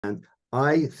And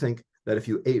I think that if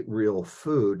you ate real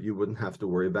food, you wouldn't have to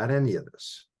worry about any of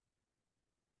this.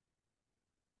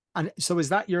 And so is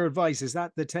that your advice? Is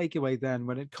that the takeaway then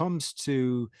when it comes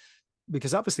to,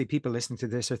 because obviously people listening to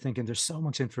this are thinking there's so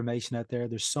much information out there,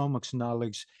 there's so much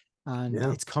knowledge, and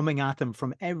Yeah. it's coming at them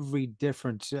from every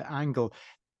different angle.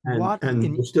 And What and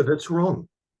in most of it's wrong.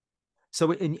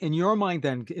 So in your mind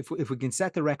then, if we can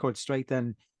set the record straight,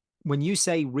 then when you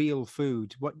say real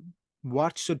food,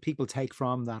 what should people take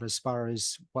from that as far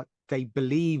as what they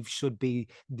believe should be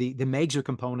the major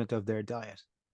component of their diet?